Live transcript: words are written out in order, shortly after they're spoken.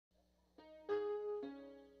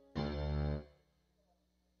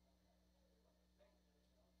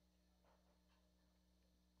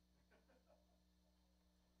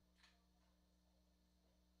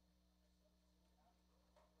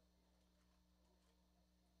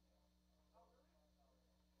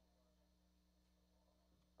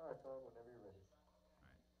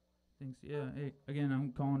Thanks. Yeah. Hey, again,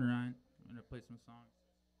 I'm Colin Ryan. I'm gonna play some songs.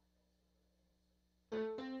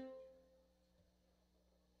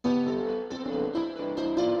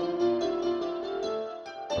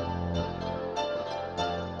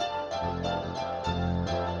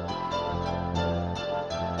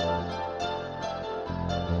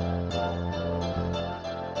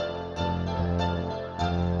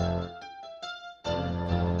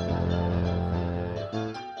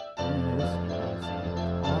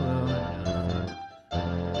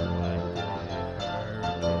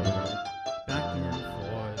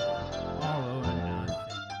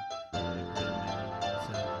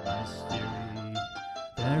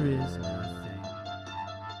 There is nothing.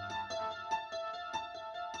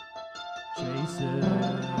 Chaser.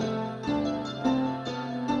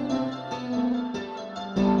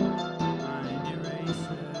 Mind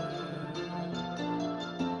eraser.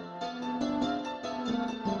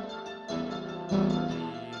 Be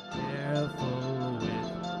careful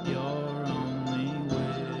with your only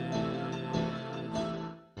wish.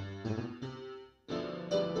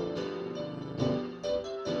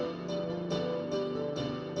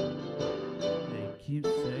 They keep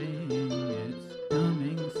saying it's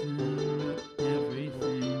coming soon.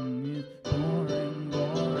 Everything is boring,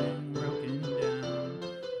 boring, broken down,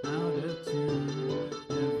 out of tune.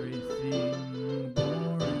 Everything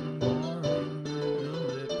boring, boring, the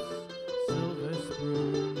lips, silver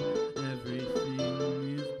spoon.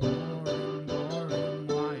 Everything is boring, boring,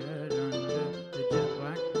 wired under the jet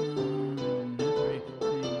black moon.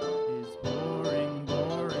 Everything is boring,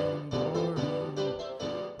 boring, boring,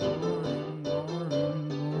 boring, boring, boring.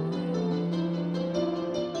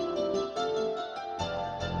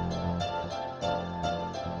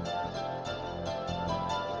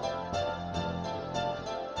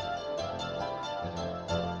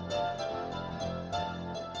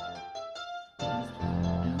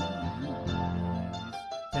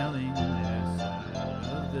 Telling their side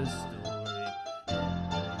of the story.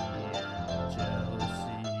 Envy and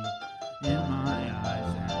jealousy in my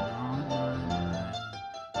eyes and on my mind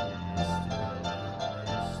is still a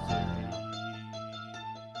mystery.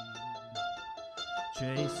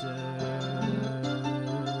 Chaser.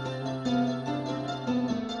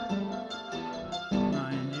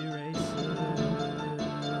 Mind eraser.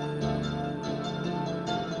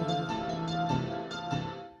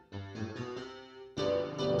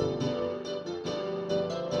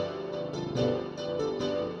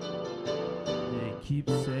 They keep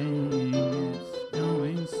saying it's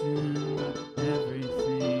going soon, but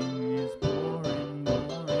everything is boring,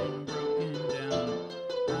 boring, broken down,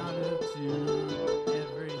 out of tune.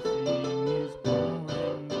 Everything is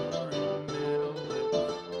boring, boring, metal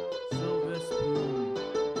lips, silver spoon.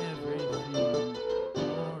 Everything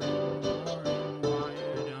boring, boring,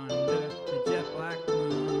 wired under the jet black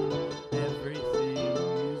moon. Everything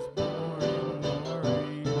is boring,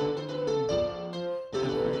 boring.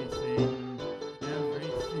 Everything,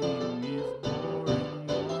 everything is boring,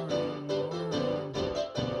 boring, boring,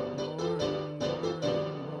 boring,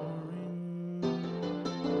 boring, boring.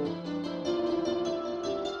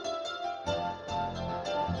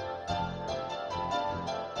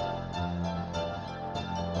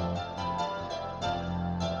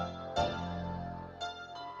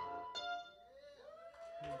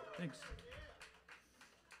 Thanks.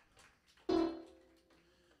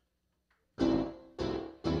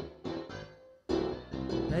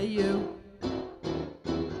 Hey you.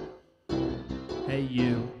 Hey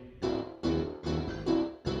you.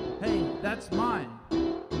 Hey, that's mine.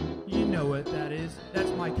 You know what that is.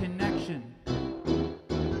 That's my connection.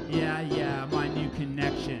 Yeah, my new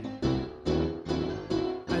connection.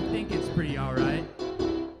 I think it's pretty alright.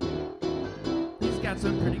 He's got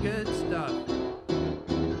some pretty good stuff.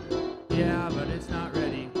 Yeah, but it's not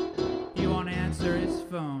ready. He won't answer his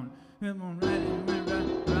phone. It won't ready.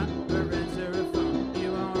 Answer a phone.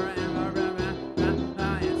 You won't answer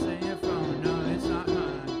your phone. No, it's not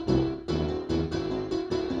time.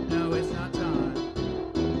 No, it's not time.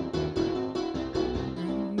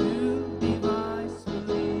 New device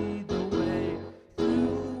will lead the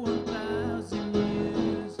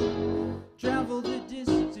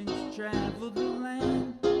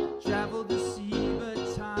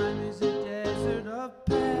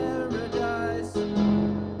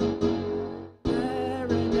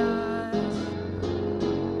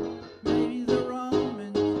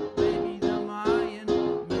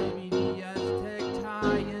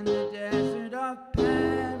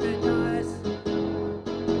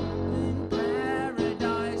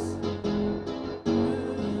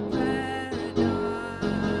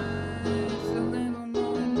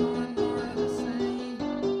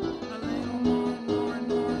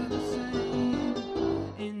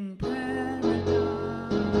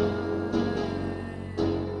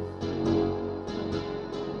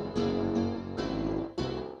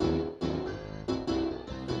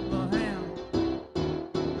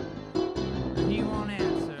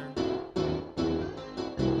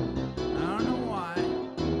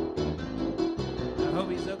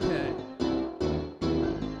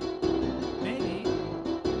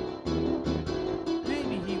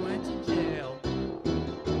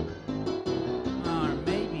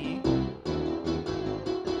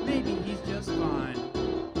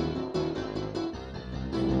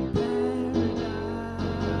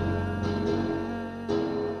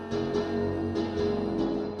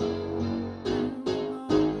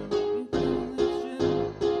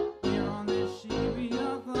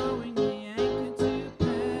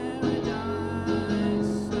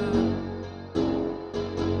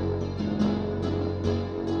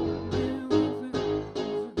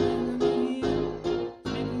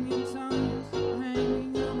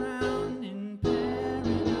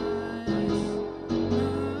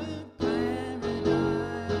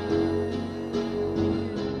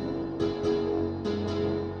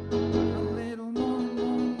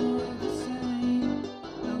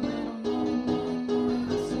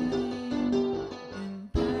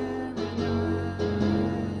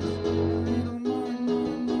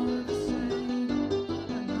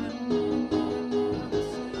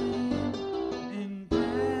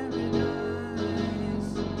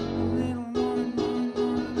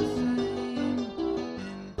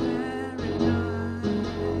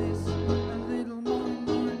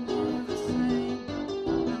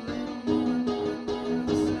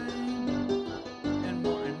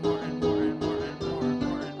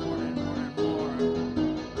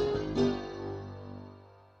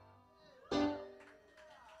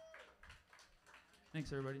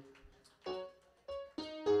Thanks, everybody.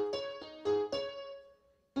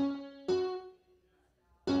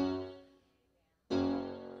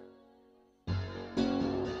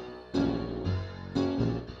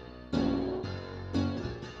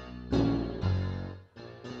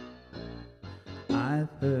 I've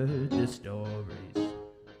heard the stories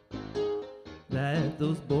that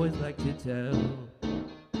those boys like to tell.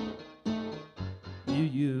 You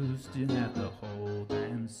used to have the whole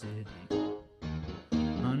damn city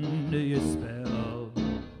under your spell.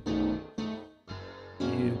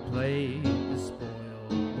 You played the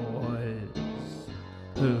spoiled boys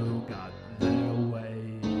who got their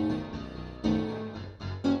way.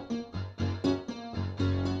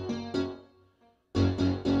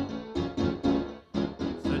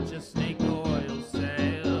 Such a snake oil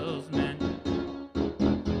salesman,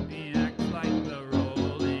 he acts like the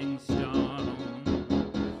Rolling Stone.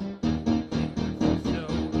 It's so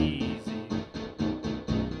easy.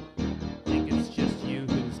 Think it's just you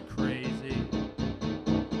who's crazy.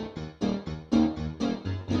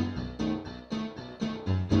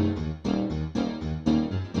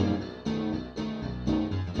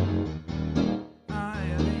 I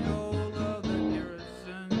am the whole other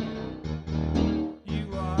person.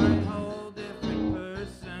 You are a whole different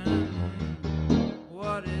person.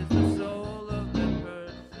 What is the soul of the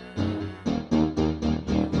person?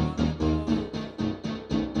 You are the bold.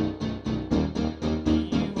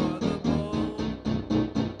 You are the bold.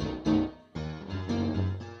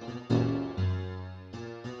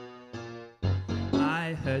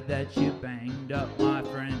 I heard that you banged up my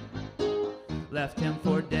friend, left him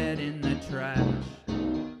for dead in the trash.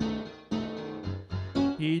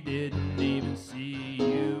 He didn't even see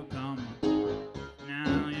you coming.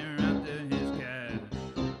 Now you're after his cash.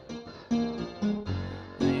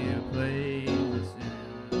 You play the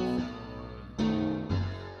same song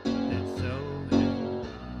that's so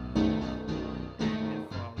and you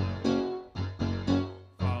follow.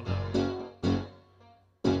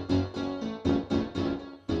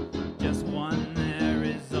 Just one there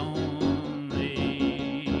is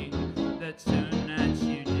only the tune that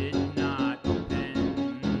you did not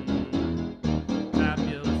pen.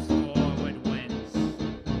 Fabulous forward wins.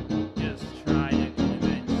 Just try to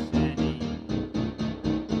convince any.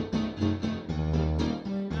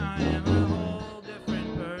 I am a whole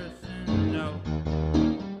different person. No,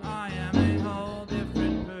 I am a whole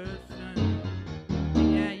different person.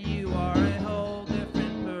 Yeah, you are a whole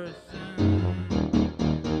different person.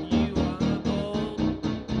 You are the bold.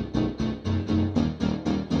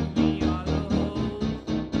 We are the hoes.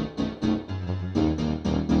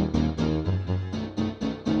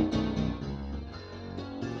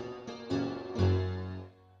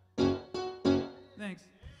 Thanks.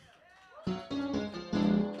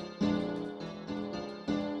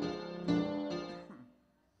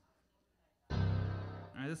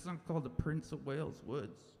 Alright, this song's called The Prince of Wales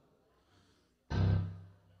Woods.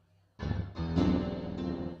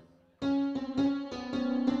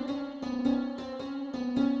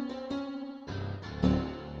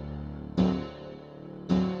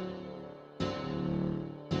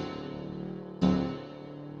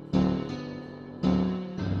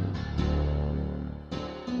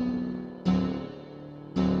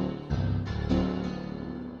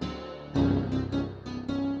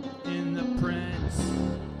 In the Prince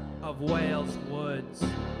of Wales woods,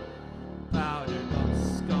 powdered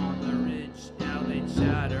husk on the ridge, now they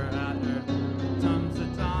chatter at her. Tongues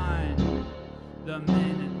of time, the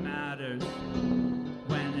minute matters,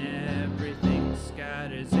 when everything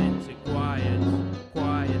scatters into quiet,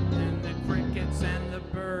 and the crickets and the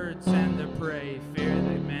birds and the prey fear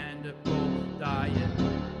the mandible diet.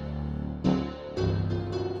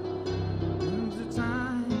 There's a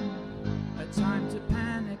time to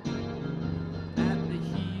panic at the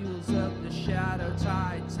heels of the shadow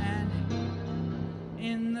Titanic.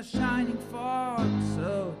 In the shining fog,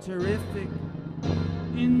 so terrific,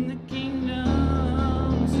 in the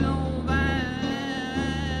kingdom Sylvan.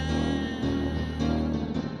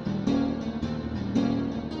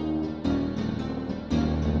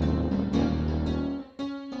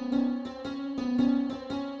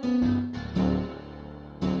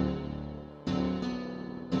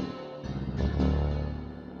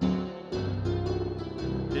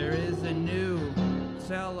 There is a new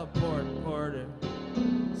teleport order,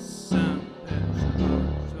 some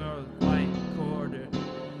light quarter,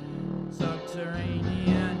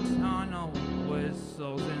 subterranean tunnel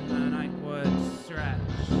whistles in the nightwood stretch.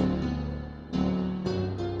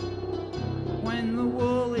 When the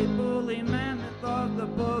woolly bully mammoth of the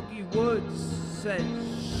boogie woods said,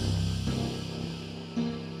 shh,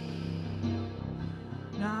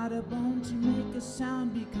 not a bone to make a a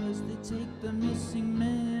sound because they take the missing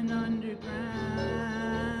men underground.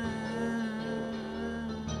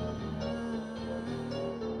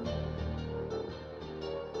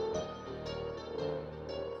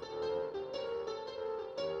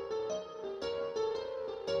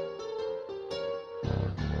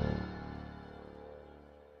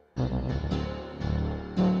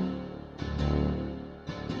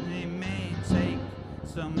 They may take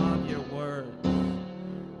some of your words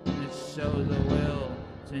that show the will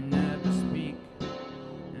to never speak,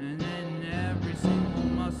 and then every single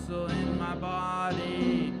muscle in my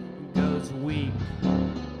body goes weak.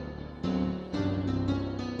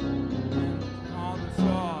 And all the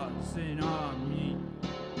thoughts in our me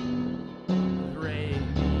pray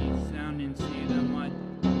me sound into the mud,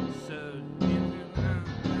 so in the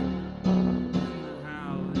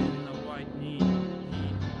howl in the white heat.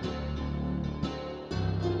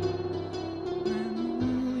 And the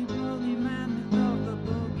woolly boogie man of the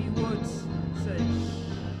boogie woods say shh.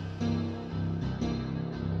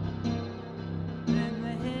 And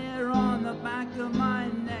the hair on the back of my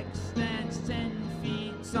neck stands 10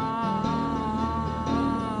 feet tall.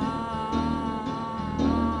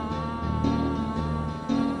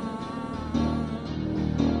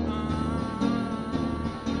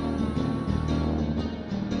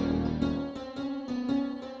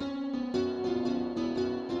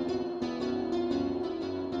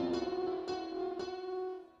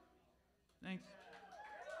 Thanks.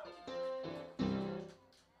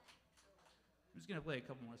 I'm just gonna play a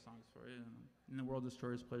couple more songs for you. And the World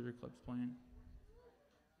Destroyers Pleasure Club's playing.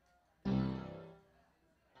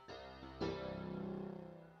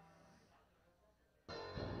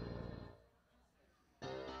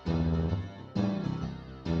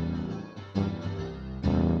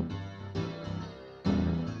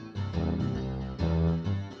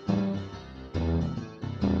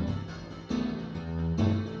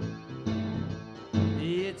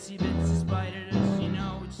 Itsy bitsy spider, does she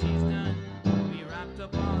know what she's done? We wrapped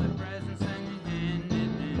up all her presents and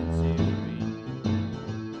handed them to me.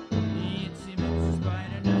 Itsy bitsy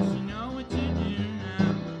spider, does she know what to do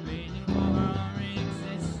now? Waiting for her own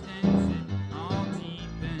existence, it all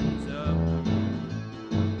deepens upon.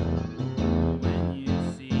 When you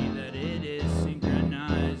see that it is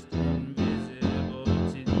synchronized, invisible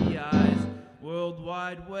to the eyes, World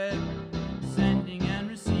Wide Web, sending and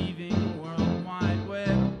receiving, World Wide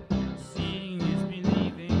Web, seeing is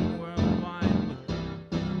believing, World Wide Web,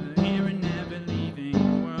 here and never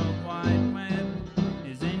leaving, World Wide Web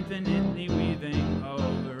is infinitely weaving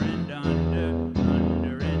over and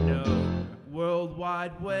under and over, World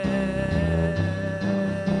Wide Web.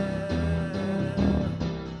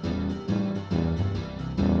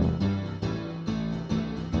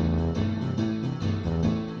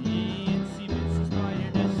 Itsy bitsy spider,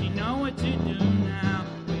 does she know what to do now?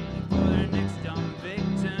 Waiting for their next dumb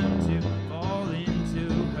victim to fall into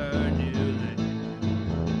her new life.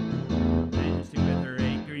 Dancing with her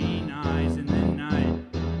 8 green eyes in the night,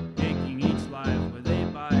 taking each life with a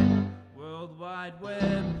bite. World Wide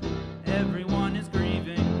Web, everyone is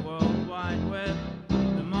grieving. World Wide Web,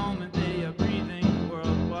 the moment they are breathing.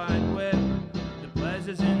 World Wide Web, the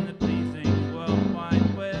pleasures in the pleasing. World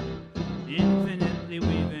Wide Web, infinitely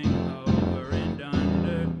weaving over and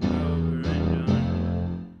under, over and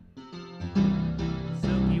under.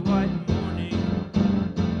 Silky white morning,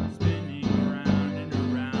 spinning around and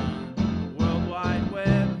around. World Wide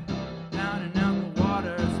Web, down and out the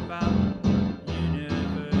water spout.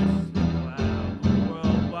 Universe the cloud.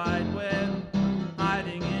 World Wide Web,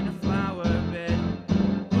 hiding in a flower bed.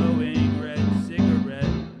 Glowing red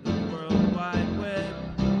cigarette. The World Wide Web,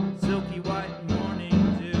 silky white morning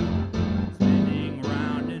dew, spinning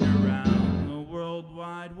round and around. The World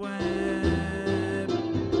Wide Web.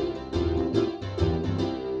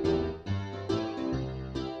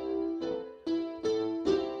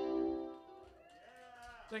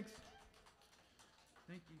 Thanks.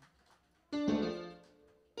 Thank you.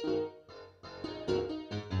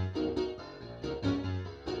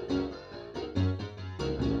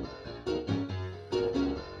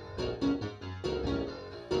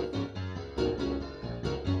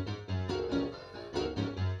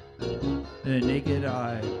 The naked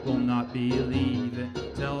eye will not believe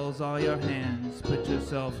it. Tells all your hands, put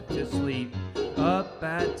yourself to sleep. Up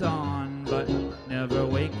at dawn, but never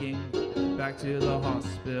waking. Back to the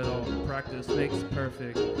hospital, practice makes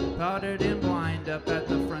perfect. Powdered and blind, up at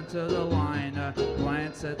the front of the line. I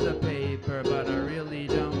glance at the paper, but I really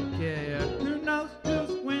don't care. Who knows who's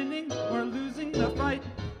winning or losing the fight?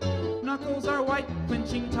 Knuckles are white,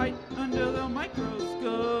 clenching tight under the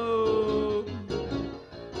microscope.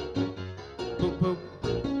 Boop, boop.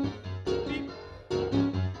 Beep.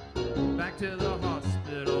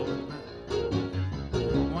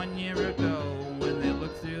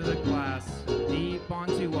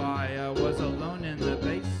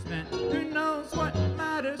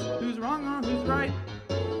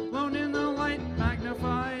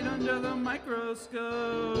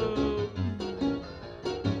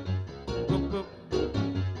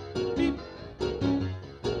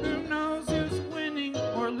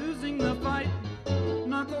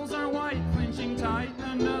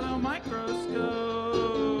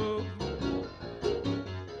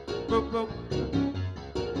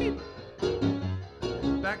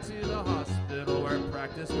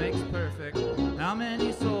 makes perfect. How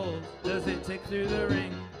many souls does it take through the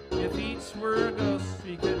ring? If each were a ghost,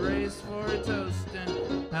 we could race for a toast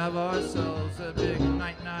and have ourselves a big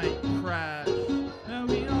night-night crash. And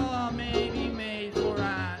we all may be made for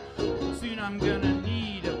ash. Soon I'm gonna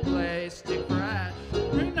need a place to crash.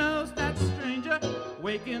 Who knows that stranger,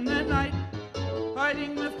 wake in the night,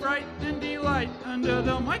 hiding with fright and delight under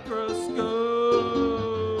the microscope.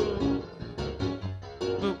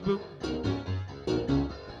 Boop, boop.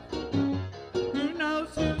 Who knows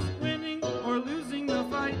who's winning or losing the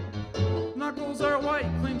fight? Knuckles are white,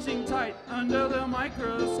 clenching tight under the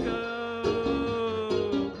microscope.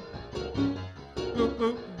 Boop,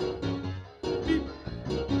 boop. Beep.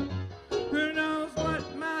 Who knows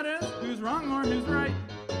what matters? Who's wrong or who's right?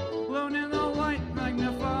 Blown in the light,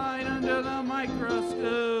 magnified under the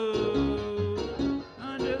microscope.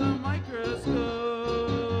 Under the microscope.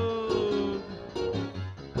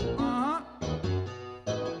 Uh-huh.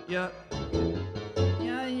 Yep.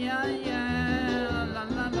 Yeah, yeah, yeah. La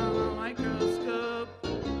la la la, microscope.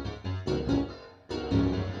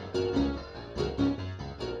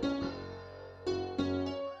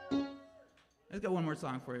 Let's get one more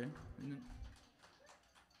song for you.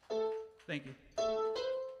 Thank you.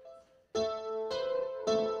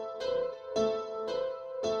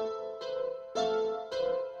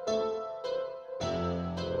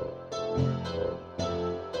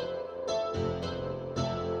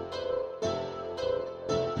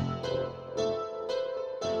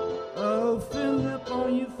 Oh, Philip, are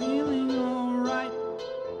you feeling all right?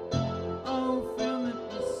 Oh, Philip,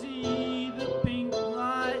 you see the pink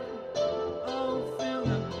light? Oh,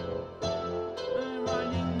 Philip, I'm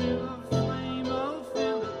riding with a flame. Oh,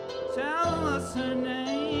 Philip, tell us her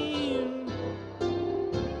name.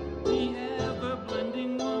 The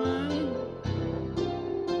ever-blending woman.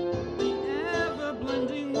 The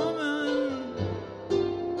ever-blending woman.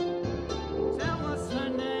 Tell us her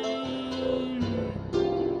name.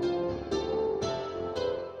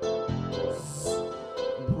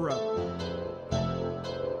 Bro.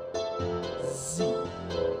 Z.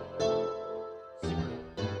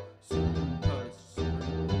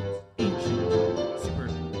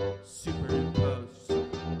 Superimposed.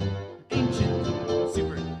 Ancient.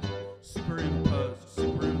 Superimposed.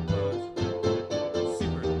 Superimposed.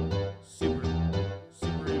 Superimposed.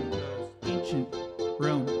 Ancient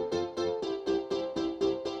Rome.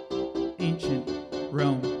 Ancient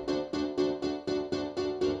Rome.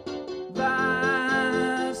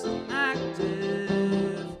 Vast,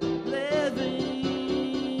 active,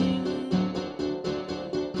 living,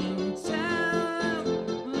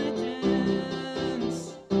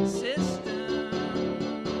 intelligence system.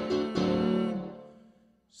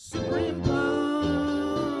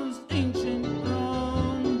 Superimposed ancient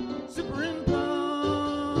Rome.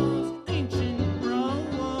 Superimposed ancient Rome.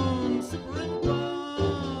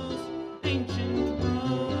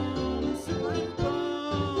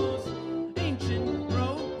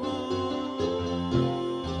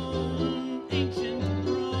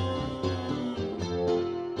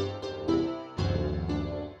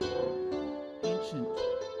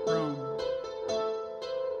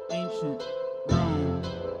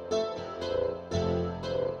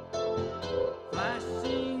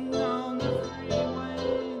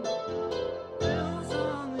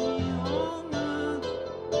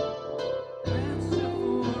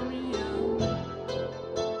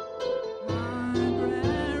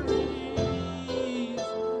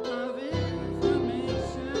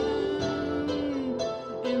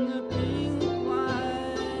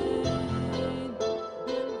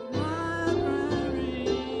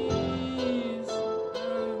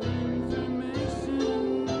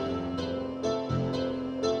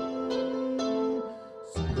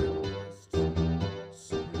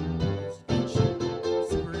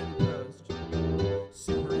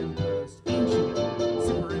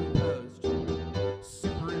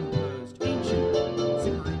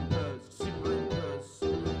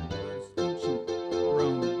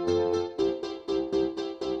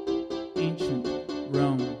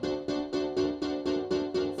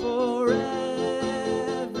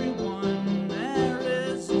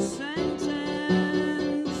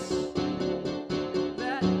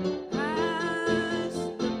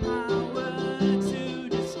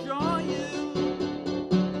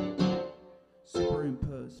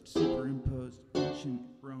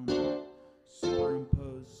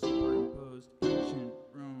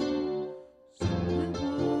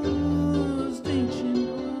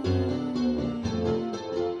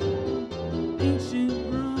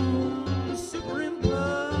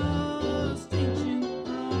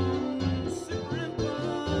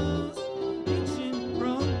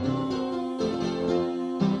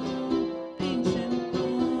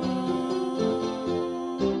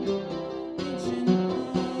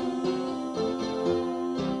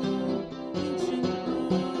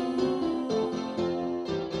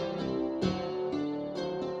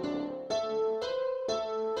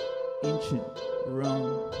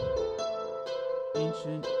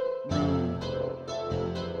 don't roam.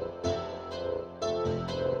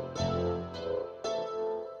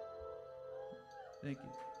 Thank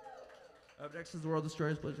you. Up next is the World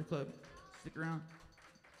Destroyers Pleasure Club. Stick around.